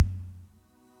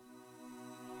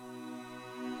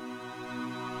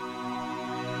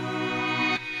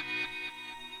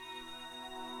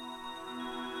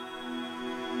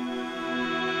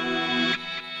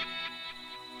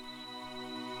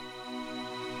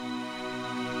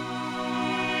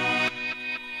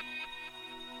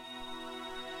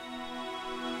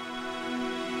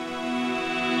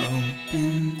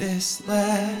this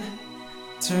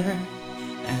letter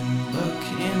and look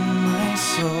in my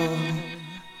soul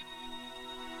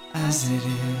as it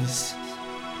is.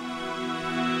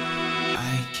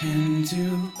 I can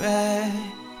do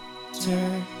better,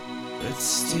 but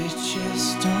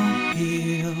stitches don't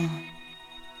heal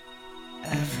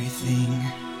everything.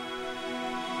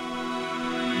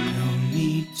 No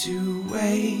need to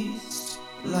waste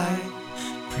life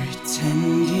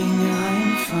pretending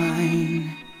I'm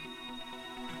fine,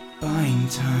 buying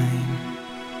time.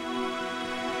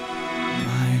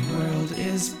 My world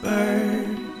is burning